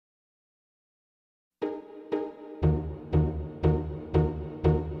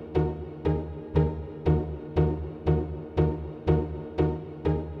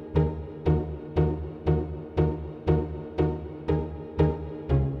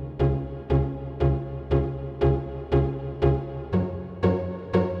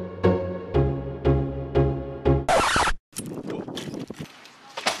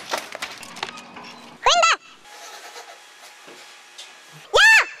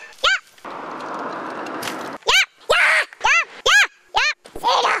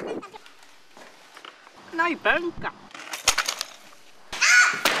pönka.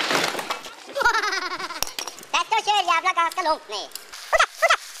 Där kör jävla ganska långt ner.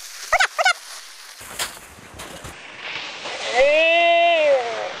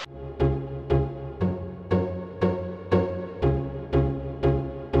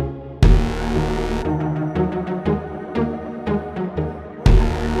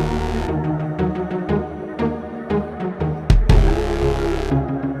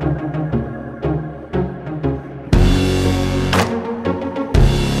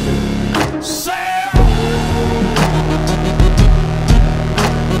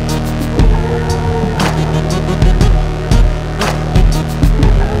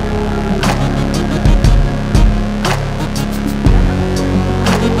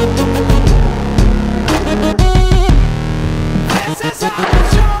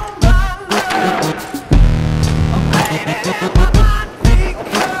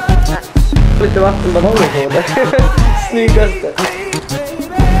 Lite vattenballonger på det. Snyggaste.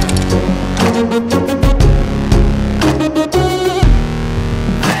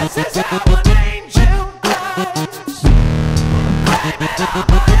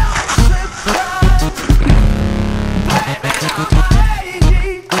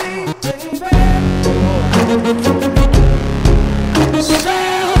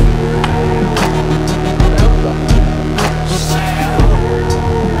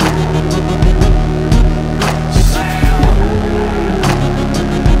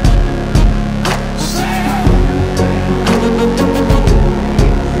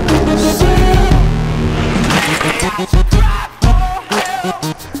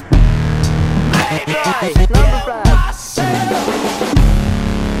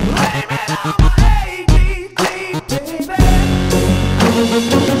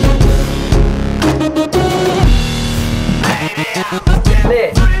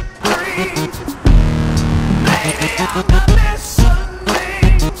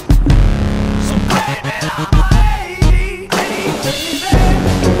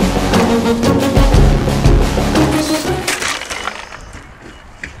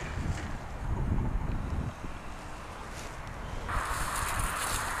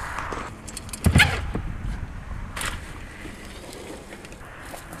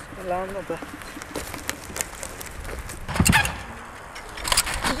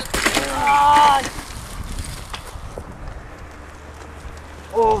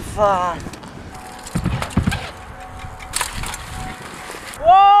 Åh fan.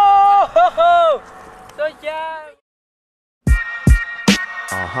 Wow! Så jävla...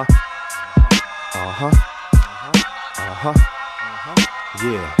 Uh-huh. Uh-huh. Uh-huh.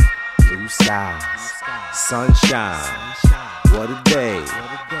 Yeah. Blue skies. Sunshine. What a day.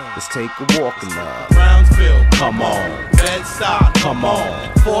 Let's take a walk in love. Brownsville, come on. Bed-Stuy, come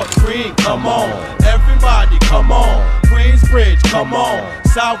on. Fort Greene, come on. Everybody, come on. Queensbridge, come on.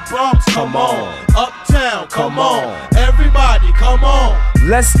 South Bronx, come on. Uptown, come on. Everybody, come on.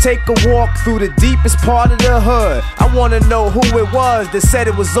 Let's take a walk through the deepest part of the hood. I wanna know who it was that said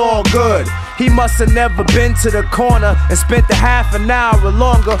it was all good. He must have never been to the corner and spent a half an hour or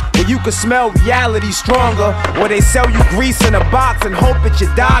longer where you could smell reality stronger, where they sell you grease in a box and hope that you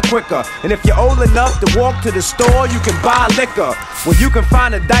die quicker. And if you're old enough to walk to the store, you can buy liquor, where you can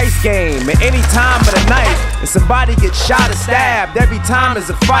find a dice game at any time of the night, and somebody gets shot or stabbed every time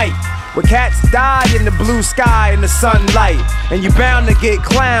there's a fight, where cats die in the blue sky in the sunlight, and you're bound to get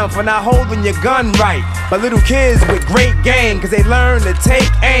clowned for not holding your gun right by little kids with great game, cause they learn to take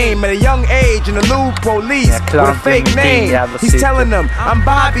aim at a young age in the Lou police with a fake name. He's telling them, I'm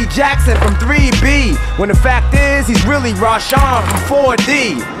Bobby Jackson from 3B, when the fact is he's really Rashawn from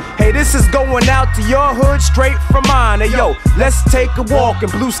 4D. Hey, this is going out to your hood straight from mine. Hey yo, let's take a walk in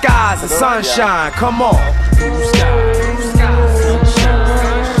blue skies and sunshine. Come on. Blue skies, blue skies, sunshine.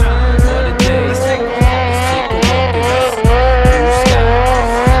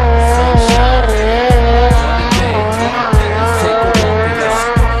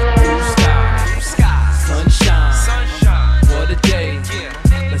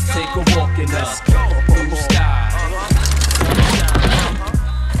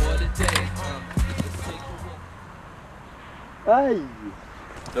 Aj!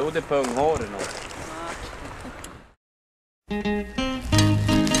 Då är det punghåren också.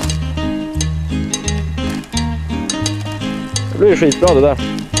 Det blir skitbra det där.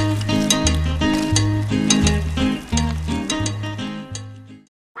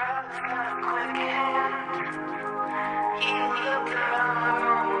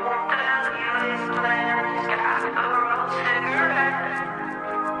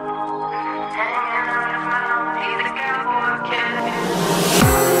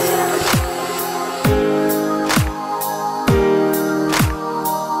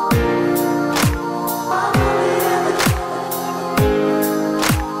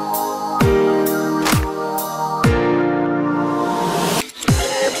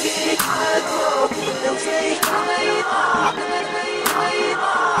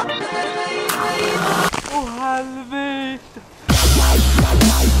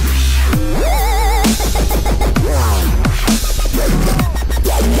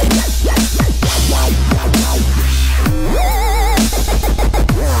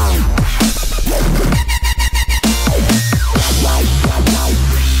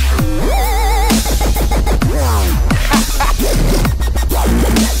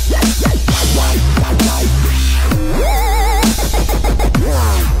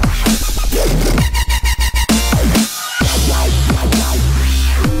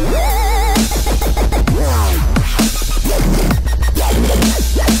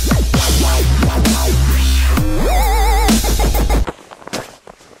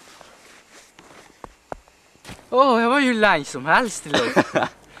 lunch som helst i luft.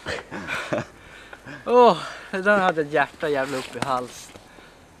 Den hade ett hjärta jävla upp i halsen.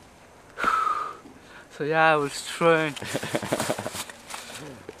 Så jävligt skönt.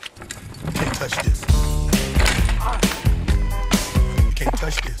 Can't touch this. You can't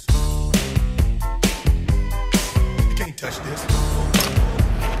touch this. You can't touch this.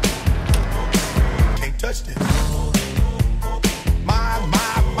 Can't touch this.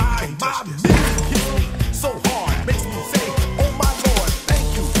 My music hits me so hard, makes me say, oh my Lord, thank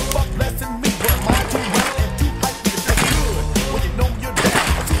you for blessing me. But my too right and too hype me to feel good. When you know you're down,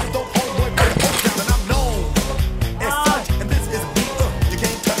 I see the dope homeboy break it down, and I'm known as such. And this is a beat you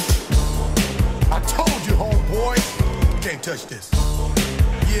can't touch. I told you, homeboy, you can't touch this.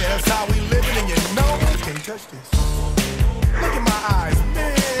 Yeah, that's how we living, and you know you can't touch this. Look in my eyes,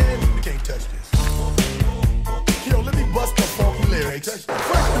 man, you can't touch this. Yo, let me bust the funky lyrics.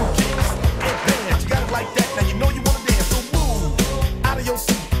 Fresh new kicks and bands, you got it like that. Now you know you wanna dance, so move out of your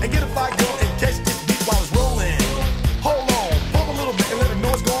seat and get a fire girl and catch this beat while it's rolling. Hold on, pump a little bit and let her know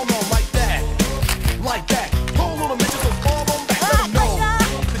what's going on like that, like that. Hold on a minute, just fall on back, let her know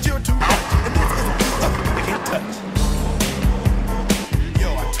that you're too much and this is a beat you can't touch. Yo,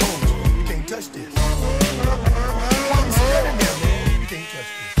 I told you, you can't touch this. Why you standing there, man? You can't touch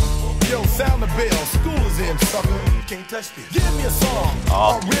this. Yo, sound the bell, school is in, sucker. You can't touch this. Give me a song,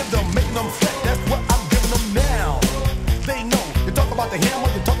 a rhythm, making them sweat. That's what I'm giving them now. They know. You talk about the hammer,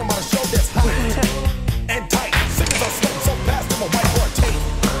 you're talking about a show that's hot and tight. Singers are sweating so fast, I'm a whiteboard tape.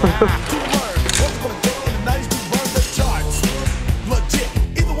 To learn what's gonna take in the 90s to burn the charts. Legit.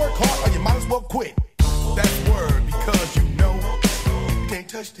 Either work hard or you might as well quit. That's word because you know you can't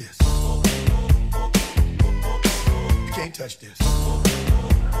touch this. You can't touch this.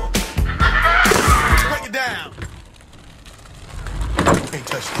 Break it down. Can't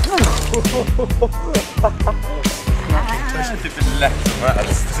touch this. Typ en lätt som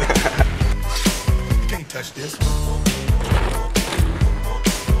helst. Can't touch this.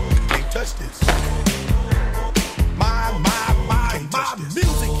 Can't touch this. My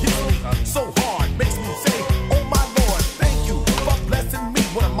music hits me so hard, makes me say, oh my Lord, thank you for blessing me.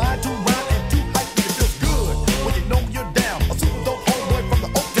 What am I too round and too hype? It feels good when you know you're down. A super dope homeboy from the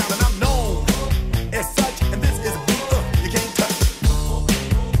Oak Town, and I'm known as such. And this is a beat you can't touch.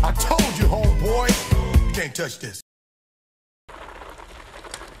 I told you, homeboy, you can't touch this.